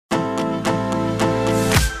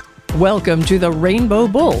Welcome to the Rainbow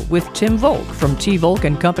Bull with Tim Volk from T. Volk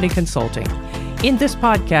and Company Consulting. In this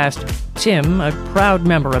podcast, Tim, a proud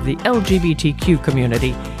member of the LGBTQ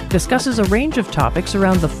community, discusses a range of topics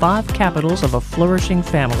around the 5 capitals of a flourishing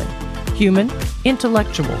family: human,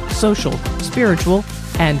 intellectual, social, spiritual,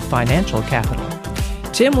 and financial capital.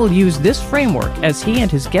 Tim will use this framework as he and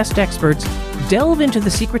his guest experts delve into the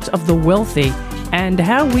secrets of the wealthy and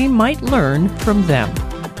how we might learn from them.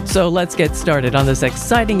 So let's get started on this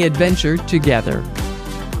exciting adventure together.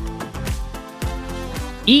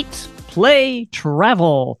 Eat, play,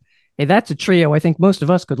 travel. Hey, that's a trio I think most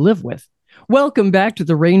of us could live with. Welcome back to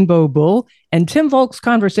the Rainbow Bull and Tim Volk's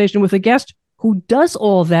conversation with a guest who does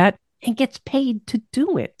all that and gets paid to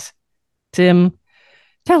do it. Tim,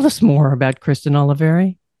 tell us more about Kristen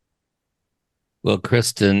Oliveri. Well,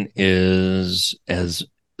 Kristen is, as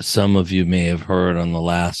some of you may have heard on the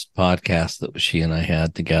last podcast that she and I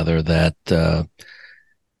had together, that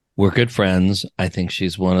we're good friends. I think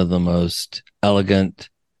she's one of the most elegant,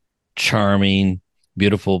 charming,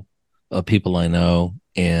 beautiful people I know.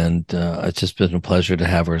 And it's just been a pleasure to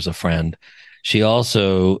have her as a friend. She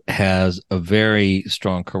also has a very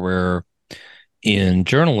strong career in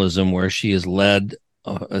journalism where she has led,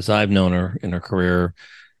 as I've known her in her career,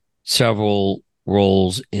 several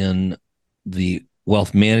roles in the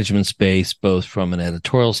wealth management space, both from an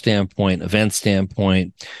editorial standpoint, event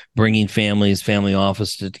standpoint, bringing families, family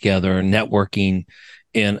offices together, networking.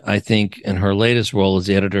 And I think in her latest role as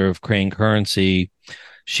the editor of Crane Currency,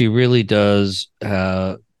 she really does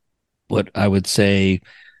what I would say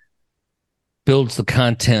builds the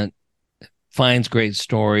content, finds great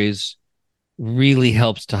stories, really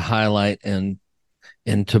helps to highlight and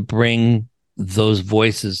to bring those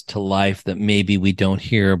voices to life that maybe we don't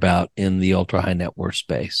hear about in the ultra high net worth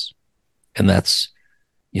space. And that's,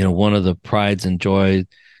 one of the prides and joy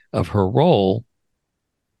of her role.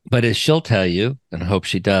 But as she'll tell you, and I hope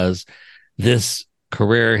she does, this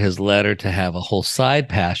career has led her to have a whole side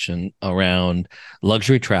passion around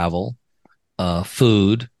luxury travel,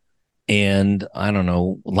 food, and I don't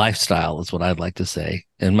know, lifestyle is what I'd like to say.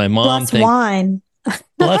 And my mom plus wine.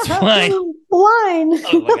 Plus wine. Wine.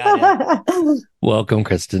 Oh my God. Yeah. Welcome,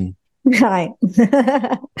 Kristen. Hi.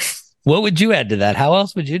 What would you add to that? How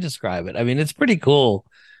else would you describe it? I mean, it's pretty cool.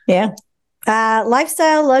 Yeah.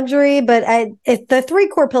 Lifestyle, luxury, but the 3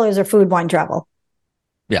 core pillars are food, wine, travel.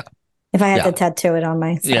 Yeah. If I had to tattoo it on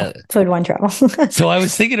myself. Yeah. Food, wine, travel. So I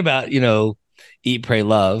was thinking about, Eat, Pray,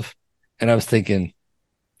 Love. And I was thinking,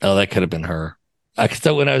 oh, that could have been her.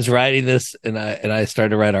 So when I was writing this and I started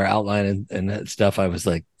to write our outline and stuff, I was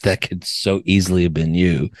like, that could so easily have been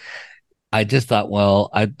you. I just thought, well,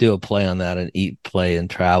 I'd do a play on that and eat, play, and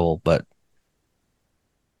travel. But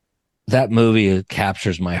that movie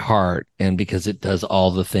captures my heart, and because it does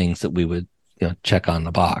all the things that we would check on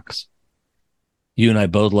the box. You and I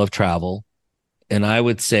both love travel, and I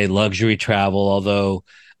would say luxury travel, although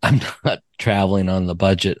I'm not traveling on the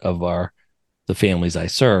budget of the families I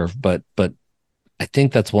serve, but I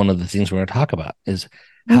think that's one of the things we're going to talk about is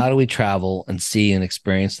how do we travel and see and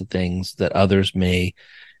experience the things that others may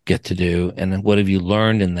get to do? And what have you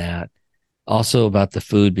learned in that? Also about the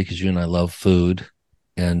food, because you and I love food.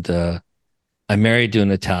 And I'm married to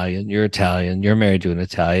an Italian. You're married to an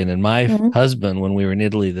Italian. And my husband, when we were in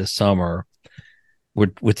Italy this summer,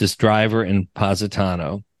 with this driver in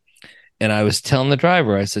Positano, and I was telling the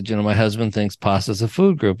driver, I said, my husband thinks pasta's a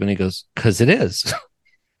food group. And he goes, because it is.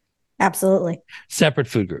 Absolutely. Separate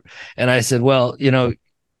food group. And I said, well,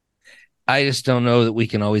 I just don't know that we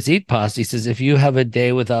can always eat pasta. He says, if you have a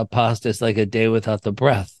day without pasta, it's like a day without the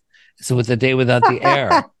breath. So it's a day without the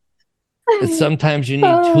air. And sometimes you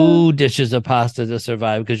need 2 dishes of pasta to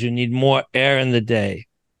survive because you need more air in the day.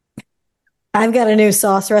 I've got a new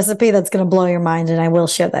sauce recipe that's going to blow your mind, and I will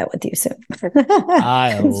share that with you soon.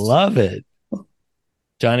 I love it.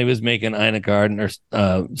 Johnny was making Ina Garden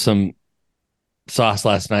some sauce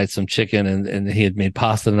last night, some chicken, and he had made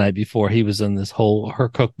pasta the night before. He was in her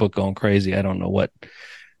cookbook going crazy. I don't know what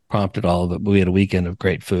prompted all of it, but we had a weekend of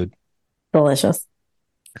great food. Delicious.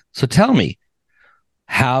 So tell me,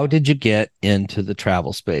 how did you get into the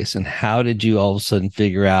travel space, and how did you all of a sudden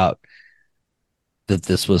figure out that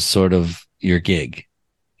this was sort of your gig,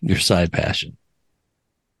 your side passion?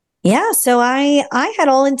 Yeah. So I had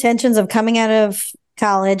all intentions of coming out of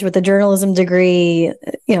college with a journalism degree,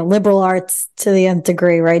 liberal arts to the nth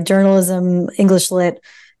degree, right? Journalism, English lit,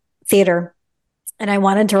 theater. And I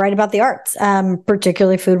wanted to write about the arts,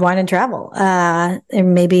 particularly food, wine, and travel, and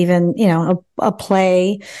maybe even, a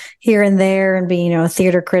play here and there and be, a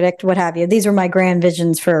theater critic, what have you. These were my grand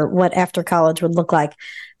visions for what after college would look like.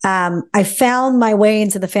 I found my way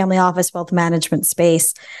into the family office wealth management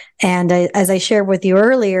space. And as I shared with you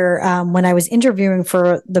earlier, when I was interviewing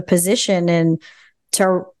for the position and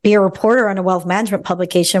to be a reporter on a wealth management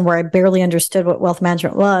publication where I barely understood what wealth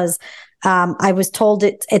management was, I was told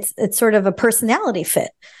it's sort of a personality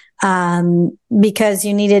fit. Because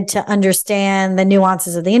you needed to understand the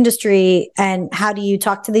nuances of the industry and how do you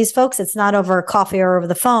talk to these folks? It's not over a coffee or over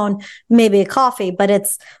the phone, maybe a coffee, but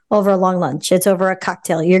it's over a long lunch. It's over a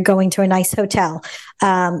cocktail. You're going to a nice hotel.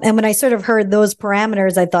 And when I sort of heard those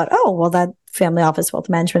parameters, I thought, oh, well, that family office wealth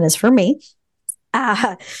management is for me.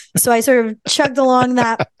 So I sort of chugged along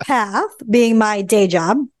that path, being my day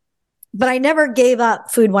job. But I never gave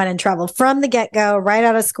up food, wine, and travel from the get-go. Right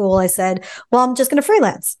out of school, I said, well, I'm just going to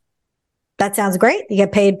freelance. That sounds great. You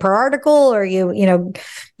get paid per article, or you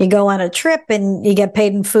go on a trip and you get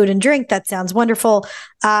paid in food and drink. That sounds wonderful.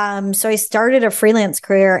 So I started a freelance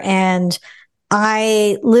career, and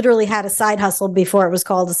I literally had a side hustle before it was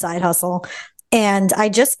called a side hustle. And I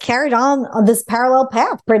just carried on this parallel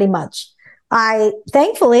path pretty much. I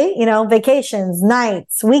thankfully, vacations,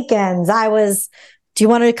 nights, weekends, do you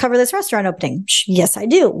want to cover this restaurant opening? Yes, I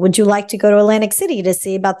do. Would you like to go to Atlantic City to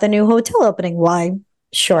see about the new hotel opening? Why?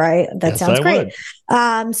 Sure. That sounds great.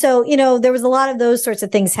 So, there was a lot of those sorts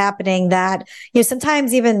of things happening that,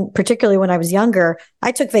 sometimes even particularly when I was younger,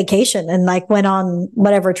 I took vacation and went on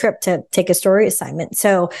whatever trip to take a story assignment.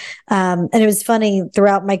 So, and it was funny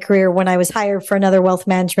throughout my career when I was hired for another wealth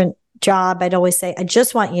management job, I'd always say, I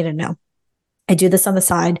just want you to know, I do this on the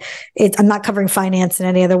side. I'm not covering finance in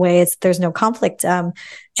any other way. There's no conflict. And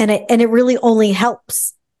it really only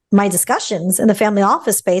helps my discussions in the family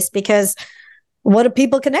office space, because what do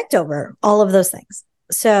people connect over? All of those things.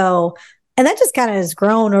 So, and that just kind of has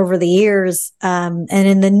grown over the years. And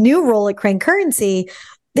in the new role at Crane Currency,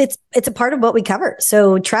 it's a part of what we cover.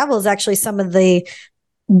 So travel is actually some of the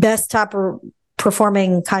best top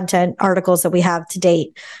performing content articles that we have to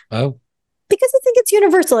date. Oh, because I think it's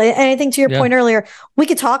universal. And I think to your point earlier, we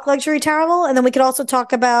could talk luxury travel, and then we could also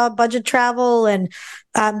talk about budget travel and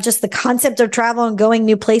just the concept of travel and going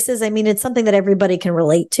new places. I mean, it's something that everybody can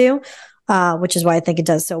relate to. Which is why I think it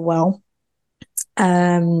does so well.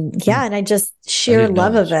 And I just sheer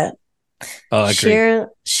love of it. Oh, I agree.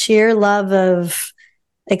 Sheer love of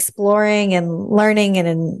exploring and learning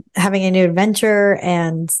and having a new adventure.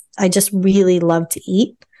 And I just really love to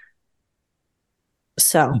eat.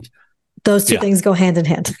 So those two things go hand in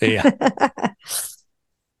hand. Yeah.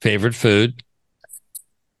 Favorite food?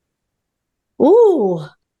 Ooh,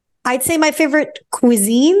 I'd say my favorite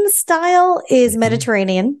cuisine style is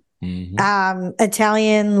Mediterranean. Mm-hmm.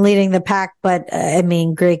 Italian leading the pack, but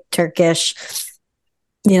Greek, Turkish,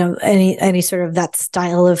 any sort of that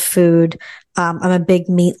style of food. I'm a big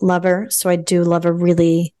meat lover, so I do love a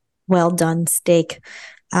really well done steak.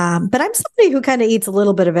 But I'm somebody who kind of eats a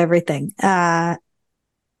little bit of everything,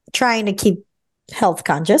 trying to keep health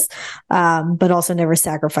conscious, but also never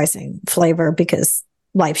sacrificing flavor because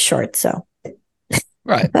life's short. So,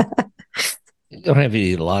 right. You don't have to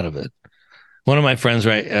eat a lot of it. One of my friends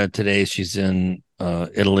today, she's in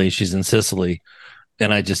Italy, she's in Sicily,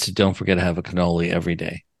 and I just said, don't forget to have a cannoli every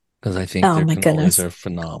day, because I think their cannolis are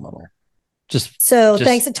phenomenal. Thanks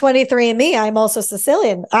to 23andMe, I'm also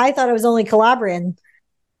Sicilian. I thought I was only Calabrian,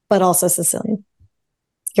 but also Sicilian.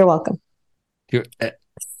 You're welcome.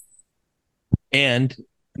 And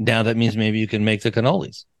now that means maybe you can make the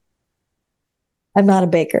cannolis. I'm not a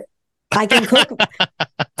baker. I can cook.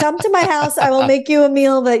 Come to my house. I will make you a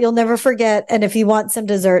meal that you'll never forget. And if you want some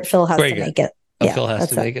dessert, Phil has to make it. Phil has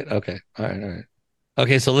to make it? Okay. All right.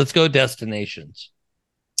 Okay, so let's go destinations.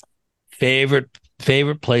 Favorite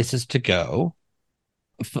places to go.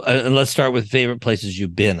 And let's start with favorite places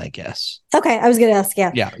you've been, I guess. Okay, I was going to ask,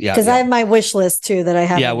 yeah. Because I have my wish list, too, that I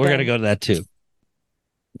have. Yeah, we're going to go to that, too.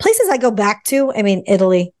 Places I go back to,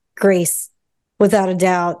 Italy, Greece, without a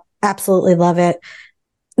doubt. Absolutely love it.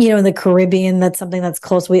 In the Caribbean, that's something that's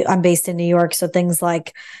close. I'm based in New York, so things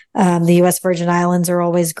like the U.S. Virgin Islands are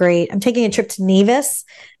always great. I'm taking a trip to Nevis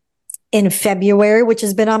in February, which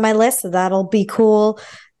has been on my list, so that'll be cool.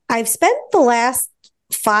 I've spent the last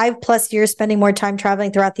 5+ years spending more time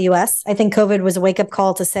traveling throughout the U.S. I think COVID was a wake-up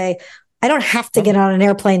call to say, I don't have to get on an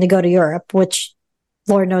airplane to go to Europe, which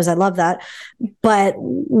Lord knows I love that. But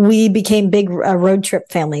we became big road trip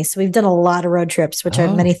families. So we've done a lot of road trips, which I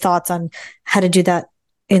have many thoughts on how to do that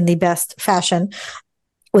in the best fashion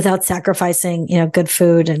without sacrificing, good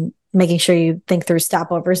food and making sure you think through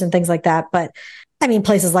stopovers and things like that. But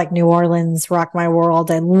places like New Orleans rock my world.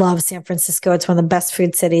 I love San Francisco. It's one of the best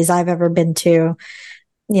food cities I've ever been to.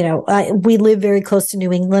 We live very close to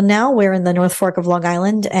New England now. We're in the North Fork of Long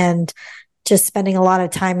Island, and just spending a lot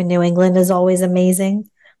of time in New England is always amazing.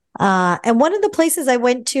 And one of the places I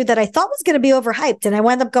went to that I thought was going to be overhyped, and I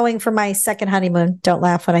wound up going for my second honeymoon. Don't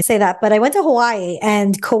laugh when I say that, but I went to Hawaii,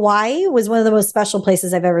 and Kauai was one of the most special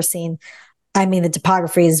places I've ever seen. I mean, the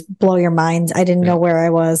topography is blow your mind. I didn't know where I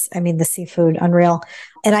was. I mean, the seafood, unreal.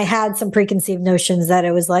 And I had some preconceived notions that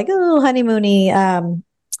it was like, oh, honeymoony,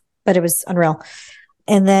 but it was unreal.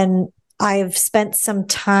 And then I've spent some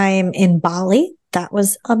time in Bali. That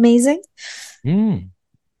was amazing. Mm.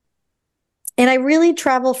 And I really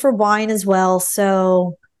travel for wine as well.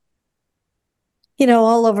 So,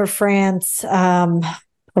 all over France.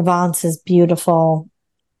 Provence is beautiful.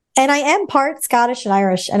 And I am part Scottish and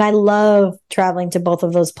Irish, and I love traveling to both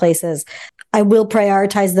of those places. I will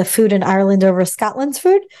prioritize the food in Ireland over Scotland's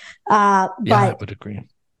food. I But would agree.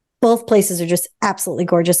 both places are just absolutely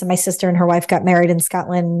gorgeous. And my sister and her wife got married in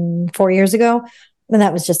Scotland 4 years ago. And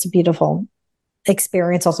that was just a beautiful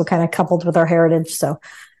experience, also kind of coupled with our heritage. So,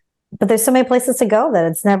 but there's so many places to go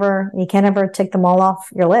that you can't ever tick them all off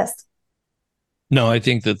your list. No, I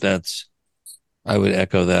think I would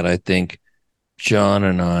echo that. I think John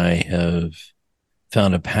and I have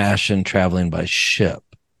found a passion traveling by ship.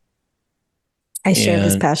 I share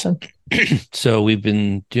this passion. So I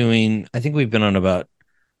think we've been on about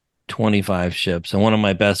 25 ships. And one of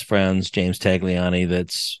my best friends, James Tagliani,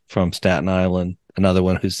 that's from Staten Island, another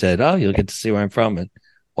one who said, oh, you'll get to see where I'm from and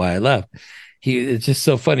why I left. It's just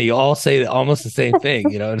so funny. You all say almost the same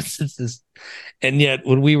thing, It's this, and yet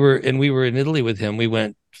when we were in Italy with him, we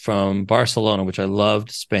went from Barcelona, which I loved,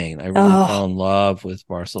 Spain. I really fell in love with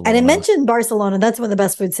Barcelona. And I mentioned Barcelona. That's one of the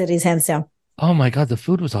best food cities, hands down. Oh my God, the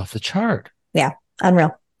food was off the chart. Yeah,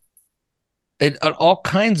 unreal. All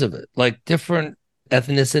kinds of it, like different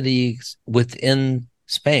ethnicities within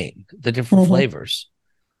Spain, the different flavors.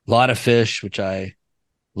 A lot of fish, which I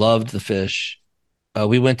loved the fish.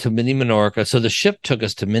 We went to Mini Menorca. So the ship took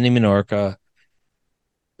us to Mini Menorca,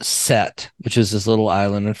 Set, which is this little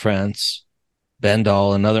island in France,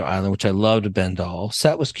 Bandol, another island, which I loved. Bandol.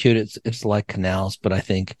 Set was cute. It's like canals, but I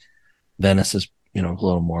think Venice is, a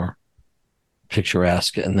little more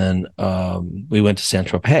picturesque. And then we went to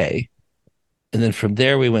Saint-Tropez. And then from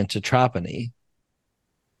there, we went to Trapani,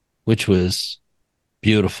 which was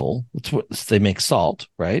beautiful. They make salt,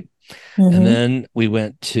 right? Mm-hmm. And then we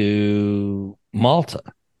went to Malta.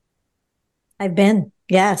 I've been,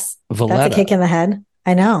 yes. Valletta. That's a kick in the head.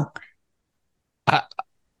 I know.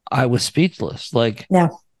 I was speechless. Yeah.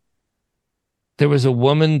 There was a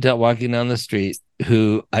woman walking down the street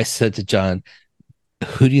who I said to John,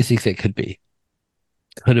 who do you think that could be?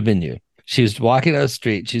 Could have been you. She was walking down the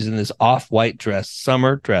street. She's in this off-white dress,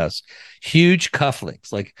 summer dress, huge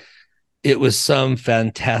cufflinks. It was some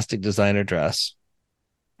fantastic designer dress.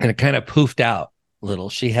 And it kind of poofed out a little.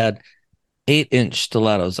 She had 8-inch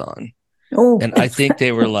stilettos on. Oh. And I think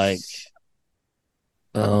they were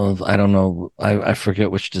I don't know. I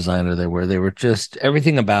forget which designer they were. They were just,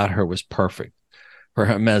 everything about her was perfect. Her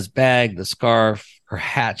Hermes bag, the scarf, her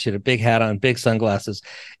hat. She had a big hat on, big sunglasses.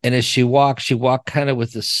 And as she walked kind of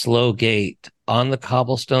with a slow gait on the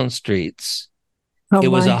cobblestone streets. It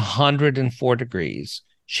was 104 degrees.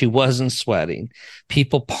 She wasn't sweating.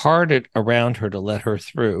 People parted around her to let her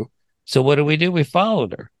through. So what did? We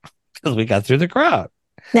followed her because we got through the crowd.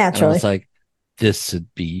 Naturally. And I was like, this would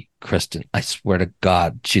be Kristen. I swear to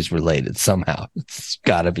God, she's related somehow. It's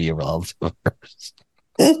got to be a relative of hers.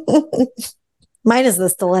 Minus the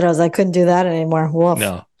stilettos. I couldn't do that anymore. Woof.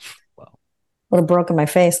 No. Well. Would have broken my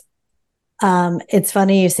face. It's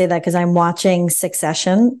funny you say that because I'm watching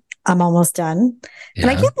Succession. I'm almost done. Yeah.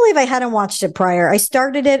 And I can't believe I hadn't watched it prior. I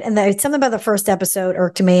started it and something about the first episode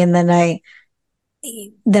irked me. And then I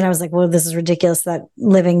was like, well, this is ridiculous that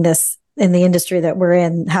living this in the industry that we're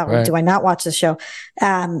in, how do I not watch the show?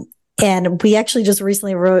 And we actually just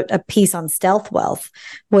recently wrote a piece on stealth wealth,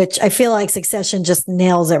 which I feel like Succession just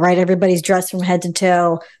nails it, right? Everybody's dressed from head to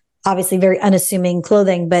toe, obviously very unassuming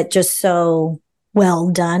clothing, but just so well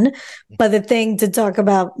done. But the thing to talk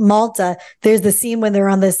about Malta, there's the scene when they're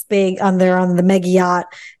on they're on the mega yacht,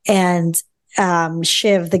 and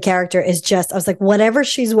Shiv, the character, is just, I was like, whatever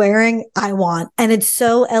she's wearing, I want. And it's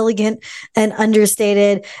so elegant and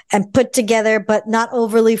understated and put together, but not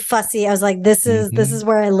overly fussy. I was like, this is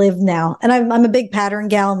where I live now. And I'm a big pattern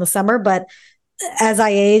gal in the summer, but as I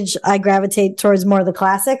age, I gravitate towards more of the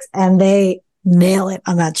classics, and they nail it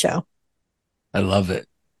on that show. I love it.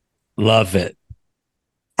 Love it.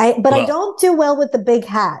 I don't do well with the big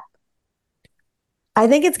hat. I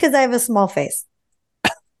think it's because I have a small face.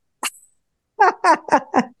 But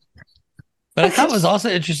I thought it was also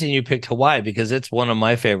interesting you picked Hawaii because it's one of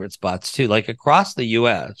my favorite spots too. Like across the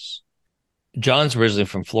U.S., John's originally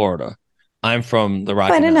from Florida. I'm from the I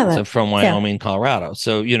Rocky didn't know Mountains. that. I'm from Yeah. Wyoming, Colorado.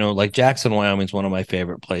 So, like Jackson, Wyoming is one of my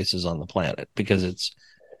favorite places on the planet because it's,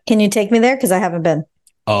 Can you take me there? Because I haven't been.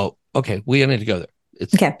 oh, okay, we need to go there.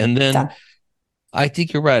 Okay. And then Done. I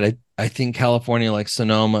think you're right. I think California, like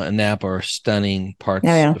Sonoma and Napa, are stunning Oh, parts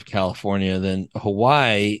yeah. of California. Then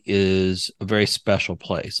Hawaii is a very special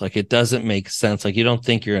place. Like it doesn't make sense. Like you don't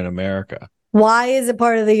think you're in America. Why is it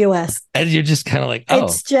part of the U.S.? And you're just kind of like, oh.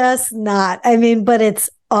 It's just not. I mean, but it's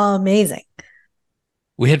amazing.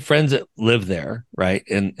 We had friends that lived there, right?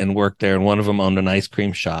 And worked there. And one of them owned an ice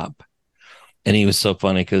cream shop. And he was so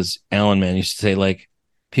funny because Alan Man used to say, like,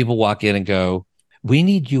 people walk in and go, we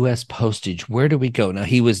need U.S. postage. Where do we go? Now,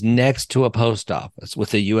 he was next to a post office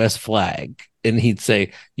with a U.S. flag. And he'd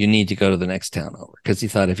say, you need to go to the next town over. Because he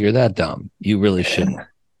thought, if you're that dumb, you really shouldn't.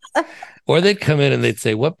 Or they'd come in and they'd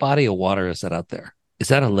say, what body of water is that out there? Is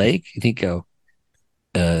that a lake? And he'd go,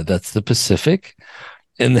 that's the Pacific.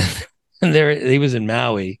 And then and there he was in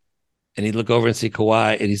Maui. And he'd look over and see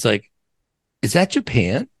Kauai. And he's like, is that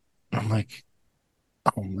Japan? I'm like,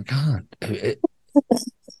 oh my God.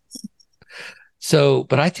 So,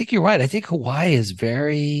 but I think you're right. I think Hawaii is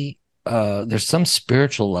very, there's some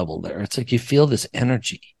spiritual level there. It's like you feel this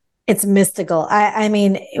energy. It's mystical. I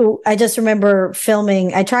mean, I just remember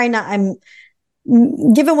filming. I'm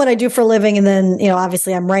given what I do for a living. And then,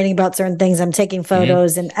 obviously I'm writing about certain things. I'm taking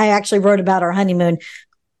photos and I actually wrote about our honeymoon.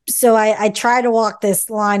 So I try to walk this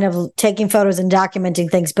line of taking photos and documenting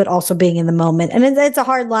things, but also being in the moment. And it's a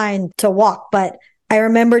hard line to walk, but I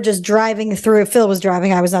remember just driving through. Phil was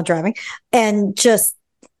driving. I was not driving, and just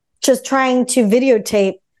trying to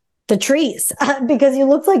videotape the trees because you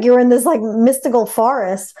looked like you were in this like mystical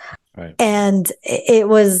forest, right? And it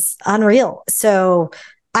was unreal. So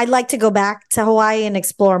I'd like to go back to Hawaii and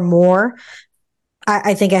explore more.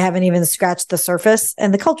 I think I haven't even scratched the surface,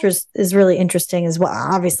 and the culture is really interesting as well.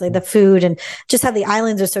 Obviously, the food and just how the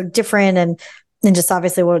islands are so different, and just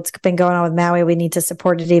obviously what's been going on with Maui, we need to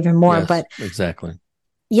support it even more. Yes, but exactly.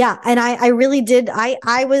 Yeah. And I really did.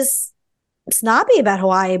 I was snobby about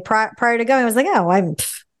Hawaii prior to going. I was like, oh,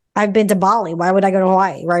 I've been to Bali. Why would I go to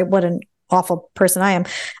Hawaii? Right. What an awful person I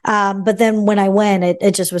am. But then when I went,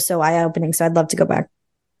 it just was so eye opening. So I'd love to go back.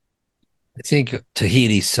 I think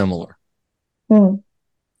Tahiti's similar. Mm.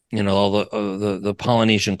 All the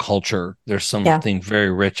Polynesian culture. There's something very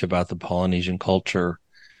rich about the Polynesian culture,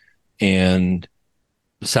 and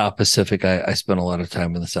the South Pacific. I spent a lot of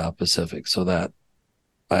time in the South Pacific, so that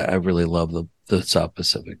I really love the South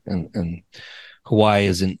Pacific, and Hawaii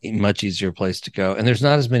is a much easier place to go. And there's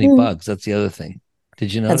not as many bugs. That's the other thing.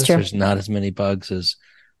 Did you notice there's not as many bugs as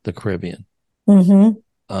the Caribbean? Mm-hmm.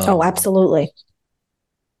 Oh, absolutely.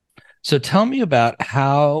 So tell me about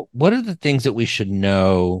what are the things that we should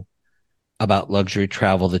know about luxury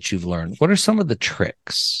travel that you've learned? What are some of the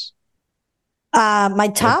tricks?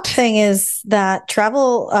 My top thing is that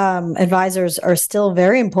travel advisors are still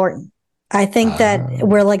very important. I think that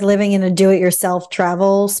we're like living in a do-it-yourself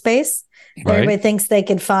travel space. Right. Everybody thinks they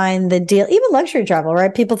could find the deal, even luxury travel,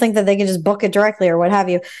 right? People think that they can just book it directly or what have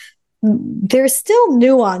you. There's still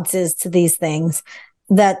nuances to these things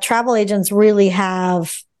that travel agents really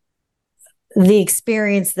have the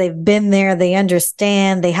experience. They've been there. They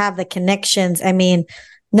understand. They have the connections. I mean,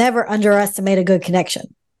 never underestimate a good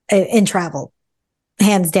connection in travel,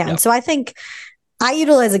 hands down. Yep. So I think I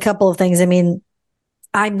utilize a couple of things. I mean,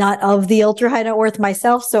 I'm not of the ultra high net worth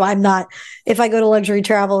myself. So I'm not, if I go to luxury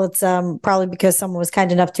travel, it's probably because someone was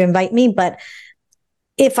kind enough to invite me. But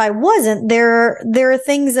if I wasn't, there are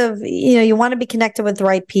things of, you want to be connected with the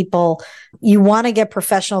right people. You want to get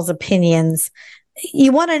professionals' opinions.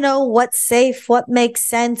 You want to know what's safe, what makes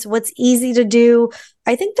sense, what's easy to do.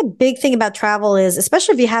 I think the big thing about travel is,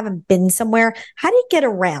 especially if you haven't been somewhere, how do you get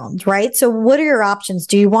around, right? So what are your options?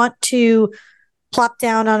 Do you want to plop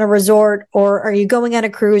down on a resort, or are you going on a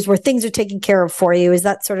cruise where things are taken care of for you? Is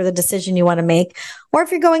that sort of the decision you want to make? Or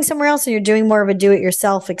if you're going somewhere else and you're doing more of a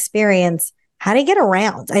do-it-yourself experience, how do you get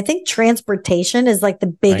around? I think transportation is like the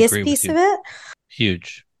biggest piece of it.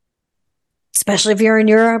 Huge. Especially if you're in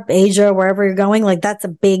Europe, Asia, wherever you're going, like that's a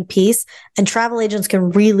big piece. And travel agents can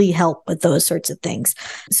really help with those sorts of things.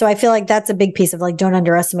 So I feel like that's a big piece of like, don't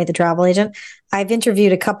underestimate the travel agent. I've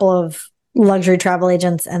interviewed a couple of luxury travel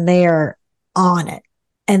agents and they are on it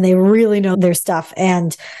and they really know their stuff.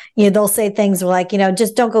 And, they'll say things like,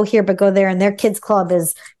 just don't go here, but go there. And their kids club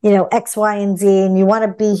is, X, Y, and Z. And you want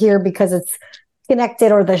to be here because it's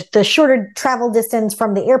connected, or the shorter travel distance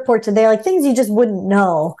from the airport to there, like things you just wouldn't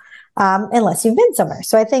know unless you've been somewhere.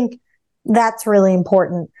 So I think that's really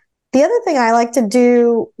important. The other thing I like to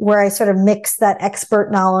do where I sort of mix that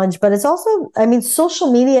expert knowledge, but it's also,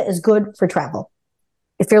 social media is good for travel.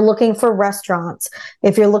 if you're looking for restaurants,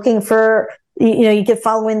 if you're looking for, you could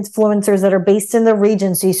follow influencers that are based in the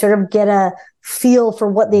region. So you sort of get a feel for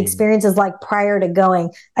what the experience is like prior to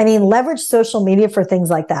going. I mean, leverage social media for things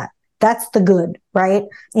like that. That's the good, right?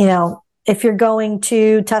 If you're going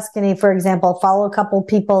to Tuscany, for example, follow a couple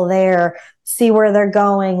people there, see where they're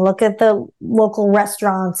going, look at the local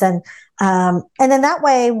restaurants. And then that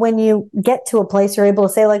way, when you get to a place, you're able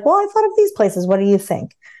to say like, well, I thought of these places. What do you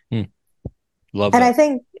think? Love and that. I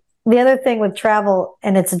think the other thing with travel,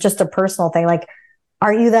 and it's just a personal thing, like,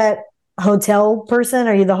 are you that hotel person?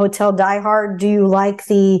 Are you the hotel diehard? Do you like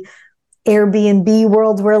the Airbnb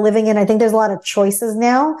world we're living in? I think there's a lot of choices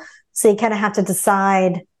now. So you kind of have to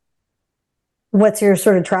decide what's your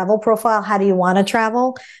sort of travel profile. How do you want to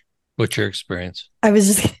travel? What's your experience? I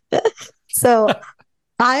was just, so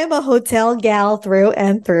I am a hotel gal through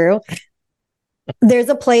and through. There's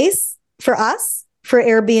a place for us for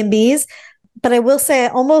Airbnbs, but I will say I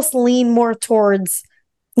almost lean more towards,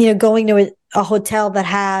 going to a hotel that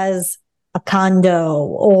has a condo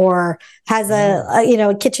or has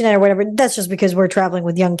a kitchenette or whatever. That's just because we're traveling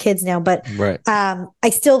with young kids now. But right. I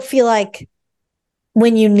still feel like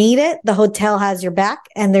when you need it, the hotel has your back,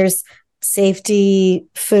 and there's safety,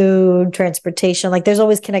 food, transportation. Like, there's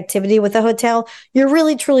always connectivity with a hotel. You're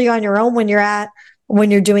really truly on your own when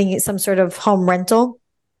you're doing some sort of home rental.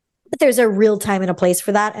 But there's a real time and a place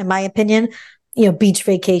for that, in my opinion. Beach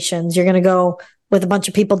vacations. You're going to go with a bunch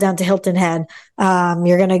of people down to Hilton Head.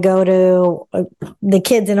 You're going to go to the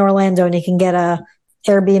kids in Orlando, and you can get a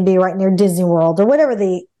Airbnb right near Disney World or whatever.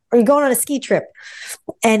 Or you're going on a ski trip,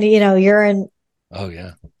 and you're in. Oh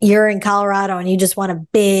yeah. You're in Colorado, and you just want a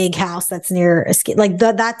big house that's near a ski. Like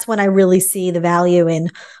that's when I really see the value in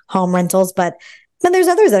home rentals. But then there's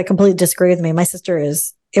others that completely disagree with me. My sister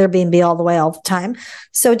is Airbnb all the way, all the time.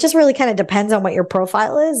 So it just really kind of depends on what your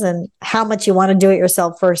profile is and how much you want to do it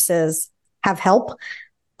yourself versus have help.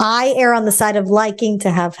 I err on the side of liking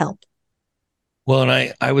to have help. Well,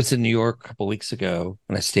 and I was in New York a couple of weeks ago,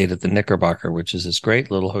 and I stayed at the Knickerbocker, which is this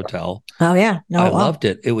great little hotel. Oh yeah. I loved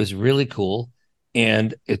it. It was really cool.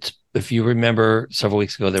 And if you remember, several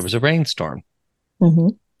weeks ago, there was a rainstorm. Mm-hmm.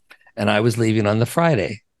 And I was leaving on the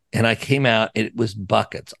Friday, and I came out, it was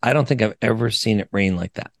buckets. I don't think I've ever seen it rain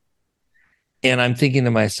like that. And I'm thinking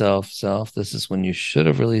to myself, this is when you should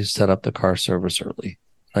have really set up the car service early.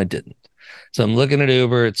 I didn't. So I'm looking at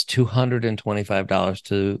Uber. It's $225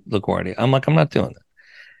 to LaGuardia. I'm like, I'm not doing that.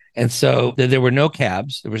 And so there were no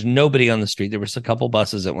cabs. There was nobody on the street. There was a couple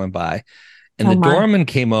buses that went by. And the doorman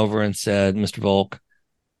came over and said, Mr. Volk,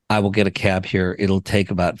 I will get a cab here. It'll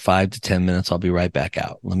take about 5 to 10 minutes. I'll be right back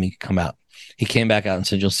out. Let me come out. He came back out and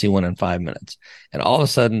said, you'll see one in 5 minutes. And all of a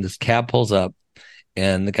sudden, this cab pulls up,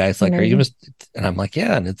 and the guy's like, are you and I'm like,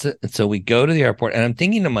 yeah. And so we go to the airport, and I'm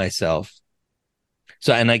thinking to myself,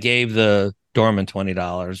 and I gave the doorman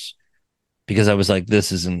 $20 because I was like, I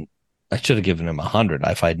should have given him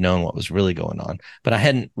 $100 if I'd known what was really going on. But I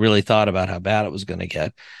hadn't really thought about how bad it was going to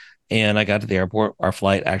get. And I got to the airport. Our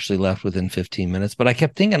flight actually left within 15 minutes. But I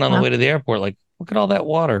kept thinking on the way to the airport, like, look at all that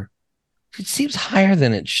water. It seems higher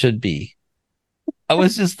than it should be. I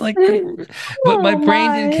was just like, but my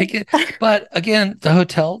brain didn't kick it. But again, the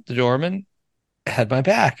hotel, the doorman had my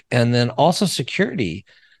back. And then also security.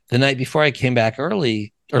 The night before, I came back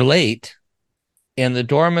early or late, and the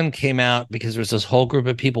doorman came out because there was this whole group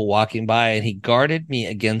of people walking by, and he guarded me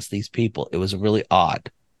against these people. It was really odd.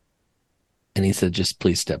 And he said, just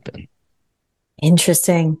please step in.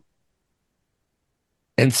 Interesting.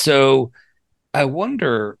 And so I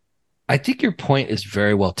wonder, I think your point is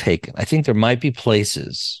very well taken. I think there might be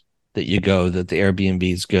places that you go that the Airbnb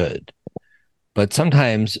is good, but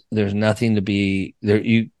sometimes there's nothing to be there.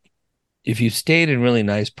 If you stayed in really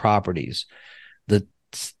nice properties, the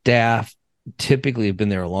staff typically have been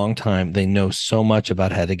there a long time. They know so much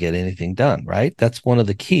about how to get anything done, right? That's one of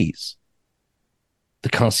the keys. The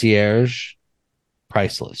concierge,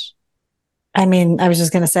 priceless. I mean, I was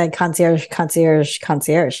just going to say concierge.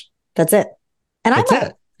 That's it. And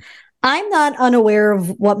I'm not unaware of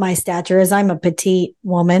what my stature is. I'm a petite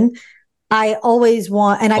woman. I always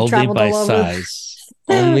want, and I've traveled all over.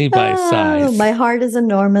 Only by size. My heart is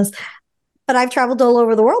enormous. But I've traveled all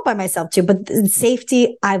over the world by myself too. But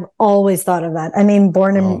safety, I've always thought of that. I mean,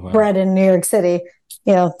 born and bred in New York City,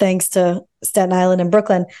 thanks to Staten Island and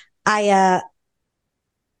Brooklyn, I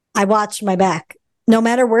watch my back. No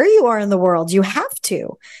matter where you are in the world, you have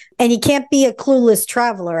to. And you can't be a clueless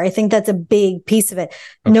traveler. I think that's a big piece of it.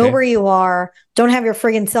 Okay. Know where you are. Don't have your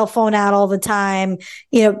friggin' cell phone out all the time.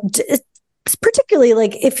 Particularly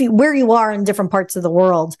like where you are in different parts of the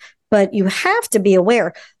world. But you have to be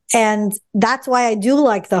aware. And that's why I do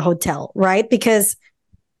like the hotel, right? Because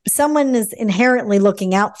someone is inherently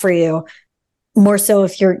looking out for you, more so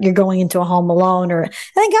if you're going into a home alone, or, and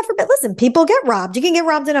then God forbid, listen, people get robbed. You can get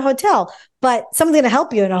robbed in a hotel, but someone's going to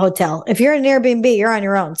help you in a hotel. If you're in an Airbnb, you're on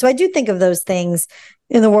your own. So I do think of those things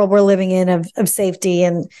in the world we're living in of safety.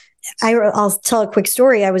 And I'll tell a quick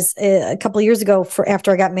story. I was a couple of years ago,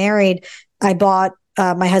 after I got married, I bought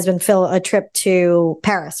my husband Phil a trip to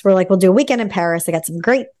Paris. We're like, we'll do a weekend in Paris. I got some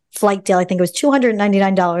great flight deal. I think it was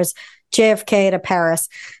 $299 JFK to Paris.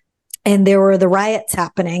 And there were the riots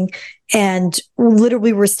happening. And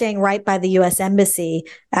literally, we were staying right by the U.S. Embassy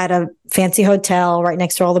at a fancy hotel right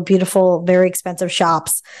next to all the beautiful, very expensive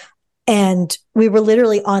shops. And we were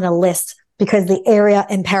literally on a list because the area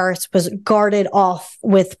in Paris was guarded off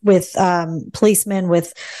with policemen,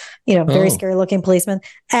 with, very scary looking policemen.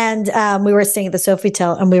 And we were staying at the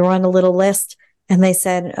Sofitel, and we were on a little list. And they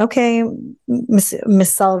said, "Okay,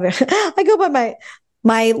 Miss Sullivan," I go by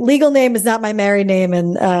my legal name is not my married name.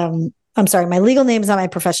 And I'm sorry, my legal name is not my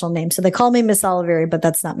professional name. So they call me Miss Oliveri, but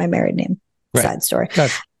that's not my married name. Right. Side story.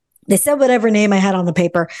 Gotcha. They said whatever name I had on the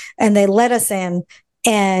paper, and they let us in,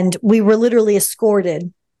 and we were literally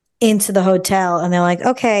escorted into the hotel. And they're like,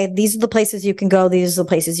 "Okay, these are the places you can go. These are the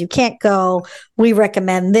places you can't go. We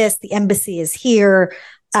recommend this. The embassy is here."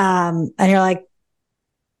 And you're like,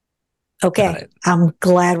 "Okay, I'm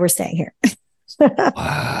glad we're staying here."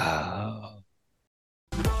 Wow.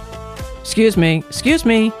 Excuse me.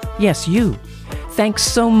 Yes, you. Thanks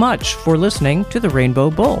so much for listening to the Rainbow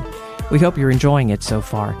Bull. We hope you're enjoying it so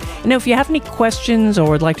far. And if you have any questions or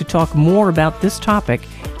would like to talk more about this topic,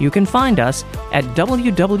 you can find us at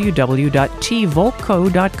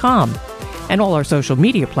www.tvolco.com. And all our social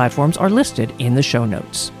media platforms are listed in the show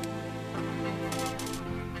notes.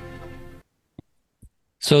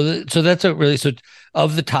 So that's so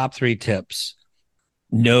of the top 3 tips,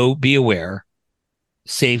 be aware.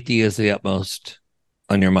 Safety is the utmost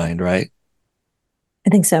on your mind, right? I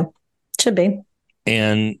think so. Should be.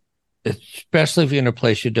 And especially if you're in a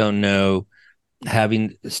place you don't know,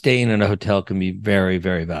 staying in a hotel can be very,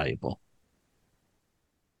 very valuable.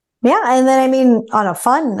 Yeah. And then, on a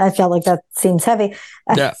fun, I felt like that seems heavy.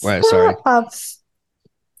 Yeah, right. Sorry.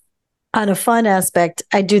 On a fun aspect,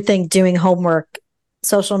 I do think doing homework,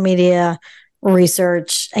 social media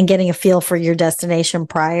research, and getting a feel for your destination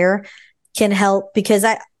prior can help, because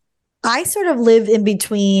I sort of live in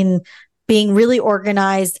between being really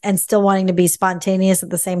organized and still wanting to be spontaneous at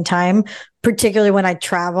the same time, particularly when I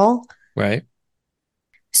travel. Right.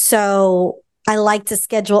 So I like to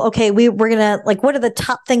schedule, okay, we're going to, like, what are the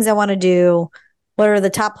top things I want to do? What are the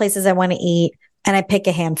top places I want to eat? And I pick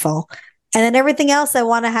a handful. And then everything else, I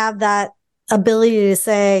want to have that ability to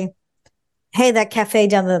say, hey, that cafe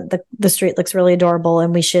down the street looks really adorable,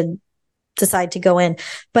 and we should decide to go in.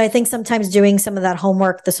 But I think sometimes doing some of that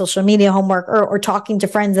homework, the social media homework, or talking to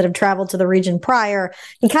friends that have traveled to the region prior,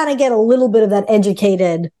 you kind of get a little bit of that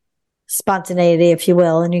educated spontaneity, if you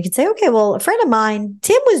will. And you can say, okay, well, a friend of mine,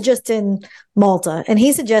 Tim, was just in Malta, and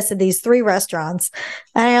he suggested these 3 restaurants.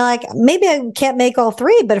 And you're like, maybe I can't make all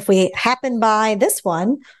 3, but if we happen by this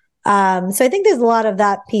one. So I think there's a lot of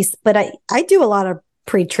that piece, but I do a lot of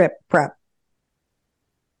pre-trip prep.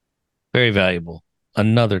 Very valuable.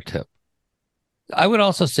 Another tip. I would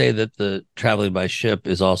also say that the traveling by ship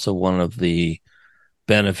is also one of the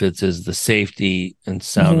benefits, is the safety and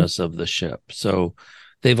soundness of the ship. So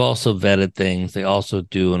they've also vetted things. They also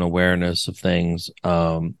do an awareness of things.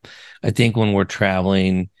 I think when we're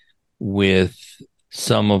traveling with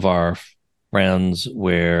some of our friends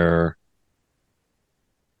where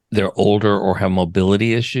they're older or have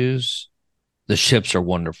mobility issues, the ships are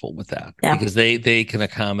wonderful with that, because they can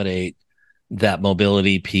accommodate that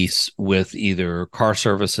mobility piece with either car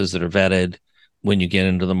services that are vetted when you get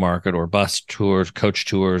into the market, or bus tours, coach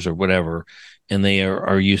tours, or whatever. And they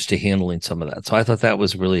are used to handling some of that. So I thought that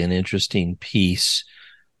was really an interesting piece.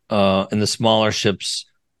 And the smaller ships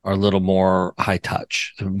are a little more high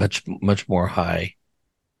touch, much more high.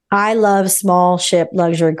 I love small ship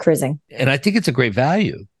luxury cruising. And I think it's a great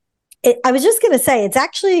value. I was just going to say, it's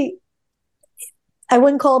actually, I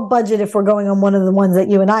wouldn't call it budget if we're going on one of the ones that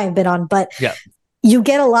you and I have been on, but you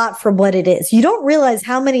get a lot for what it is. You don't realize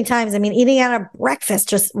how many times, eating out of breakfast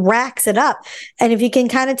just racks it up. And if you can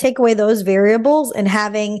kind of take away those variables and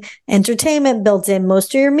having entertainment built in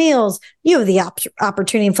most of your meals, you have the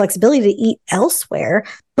opportunity and flexibility to eat elsewhere,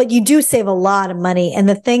 but you do save a lot of money. And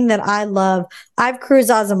the thing that I love, I've cruised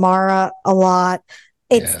Azamara a lot.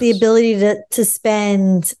 It's the ability to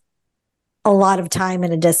spend a lot of time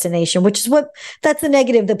in a destination, which is that's the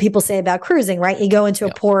negative that people say about cruising, right? You go into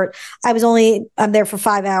a port. I'm there for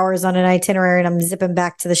 5 hours on an itinerary, and I'm zipping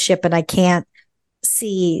back to the ship, and I can't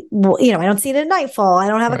see, I don't see it at nightfall. I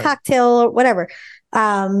don't have a cocktail or whatever.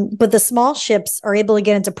 But the small ships are able to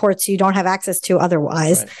get into ports you don't have access to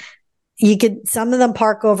otherwise. Some of them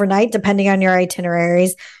park overnight, depending on your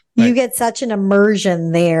itineraries. You get such an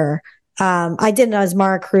immersion there. I did an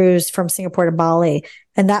Asmara cruise from Singapore to Bali,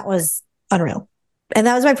 and that was unreal. And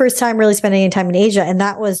that was my first time really spending any time in Asia. And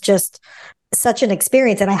that was just such an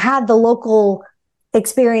experience. And I had the local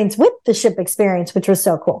experience with the ship experience, which was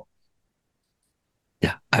so cool.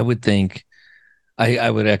 Yeah, I would think, I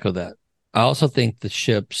would echo that. I also think the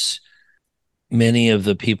ships, many of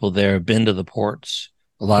the people there have been to the ports.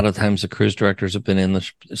 A lot of times the cruise directors have been in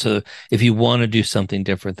so if you want to do something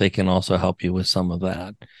different, they can also help you with some of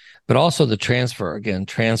that. But also the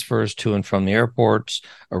transfers to and from the airports,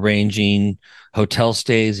 arranging hotel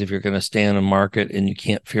stays. If you're going to stay in a market and you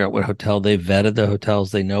can't figure out what hotel, they vetted the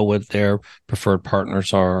hotels. They know what their preferred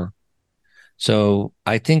partners are. So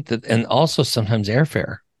I think that, and also sometimes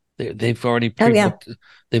airfare. They've already pre-booked.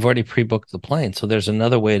 They've already pre-booked the plane. So there's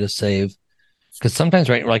another way to save. Because sometimes,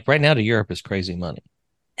 right now to Europe is crazy money.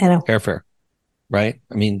 I know. Airfare, right?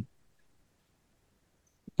 I mean,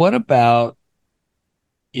 what about,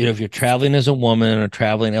 if you're traveling as a woman or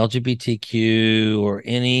traveling LGBTQ or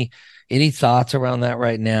any thoughts around that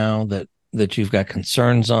right now that you've got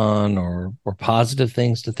concerns on or positive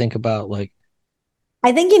things to think about? Like,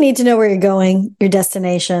 I think you need to know where you're going, your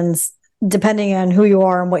destinations, depending on who you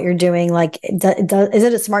are and what you're doing. Like, is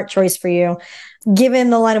it a smart choice for you? Given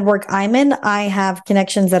the line of work I'm in, I have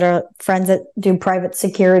connections that are friends that do private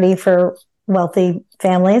security for wealthy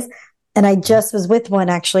families. And I just was with one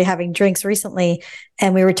actually having drinks recently,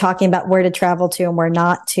 and we were talking about where to travel to and where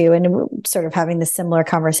not to, and we were sort of having this similar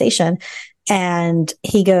conversation. And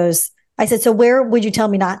he goes, I said, so where would you tell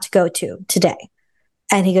me not to go to today?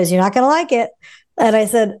 And he goes, you're not going to like it. And I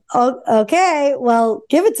said, oh, okay, well,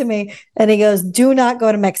 give it to me. And he goes, do not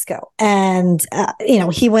go to Mexico. And,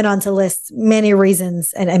 he went on to list many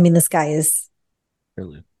reasons. And I mean, this guy is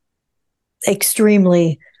really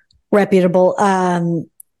extremely reputable.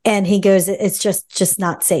 And he goes, it's just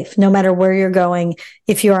not safe. No matter where you're going,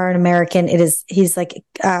 if you are an American, he was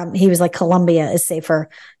like Colombia is safer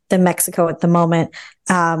than Mexico at the moment.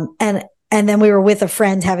 And then we were with a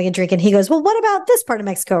friend having a drink, and he goes, well, what about this part of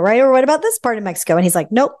Mexico, right? Or what about this part of Mexico? And he's like,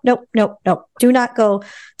 nope. Do not go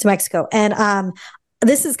to Mexico. And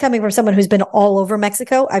this is coming from someone who's been all over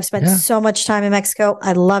Mexico. I've spent so much time in Mexico.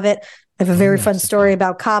 I love it. I have a very fun story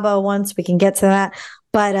about Cabo once. We can get to that.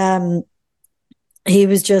 But he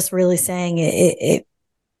was just really saying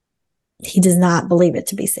he does not believe it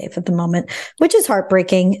to be safe at the moment, which is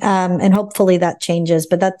heartbreaking. And hopefully that changes,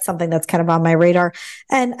 but that's something that's kind of on my radar.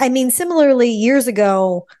 And I mean, similarly, years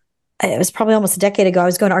ago, it was probably almost a decade ago, I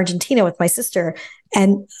was going to Argentina with my sister,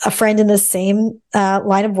 and a friend in the same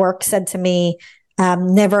line of work said to me,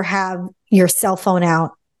 never have your cell phone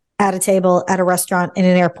out at a table, at a restaurant, in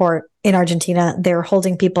an airport in Argentina. They're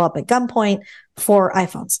holding people up at gunpoint for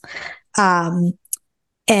iPhones.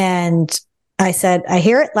 And I said, I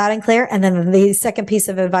hear it loud and clear. And then the second piece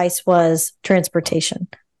of advice was transportation.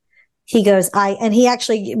 He goes, and he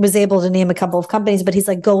actually was able to name a couple of companies, but he's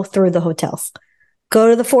like, go through the hotels, go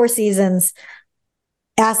to the Four Seasons,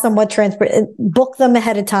 ask them what transport, book them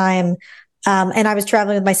ahead of time. And I was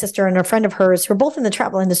traveling with my sister and a friend of hers who were both in the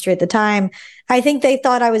travel industry at the time. I think they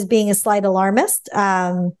thought I was being a slight alarmist.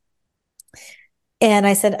 And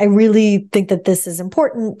I said, I really think that this is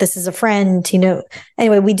important. This is a friend,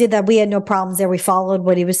 Anyway, we did that. We had no problems there. We followed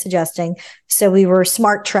what he was suggesting. So we were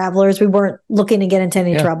smart travelers. We weren't looking to get into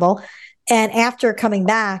any trouble. And after coming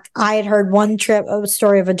back, I had heard a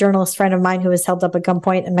story of a journalist friend of mine who was held up at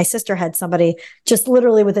gunpoint. And my sister had somebody just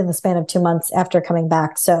literally within the span of 2 months after coming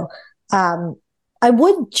back. So I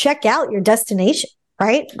would check out your destination.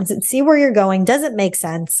 Right? See where you're going. Does it make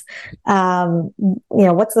sense?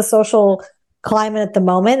 What's the social climate at the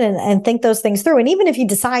moment, and think those things through. And even if you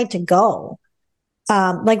decide to go,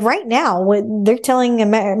 like right now, they're telling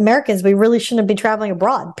Americans we really shouldn't be traveling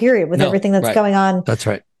abroad, period, with everything that's going on. That's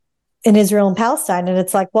right. In Israel and Palestine. And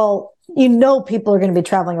it's like, well, people are going to be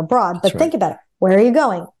traveling abroad, but think about it. Where are you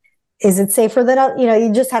going? Is it safer than,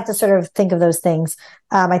 you just have to sort of think of those things.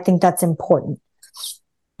 I think that's important.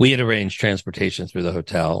 We had arranged transportation through the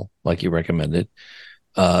hotel, like you recommended.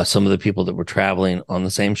 Some of the people that were traveling on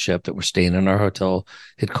the same ship that were staying in our hotel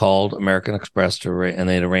had called American Express and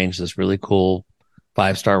they'd arranged this really cool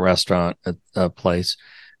 5-star restaurant at a place.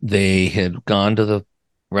 They had gone to the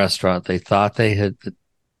restaurant. They thought they had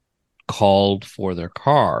called for their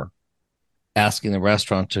car, asking the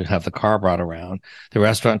restaurant to have the car brought around. The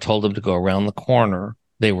restaurant told them to go around the corner.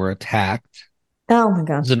 They were attacked. Oh my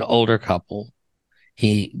God. It was an older couple.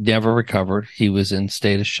 He never recovered. He was in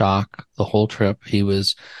state of shock the whole trip.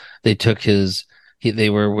 They took they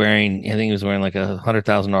were wearing, I think he was wearing like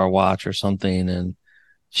 $100,000 watch or something. And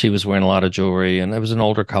she was wearing a lot of jewelry, and it was an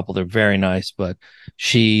older couple. They're very nice, but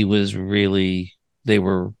they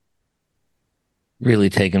were really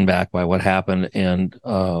taken back by what happened. And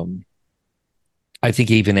I think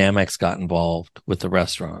even Amex got involved with the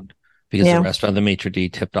restaurant because the maitre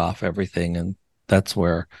d' tipped off everything. And that's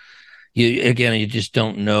where you just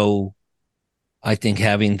don't know. I think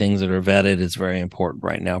having things that are vetted is very important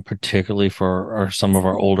right now, particularly for some of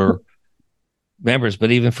our older members,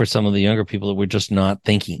 but even for some of the younger people that we're just not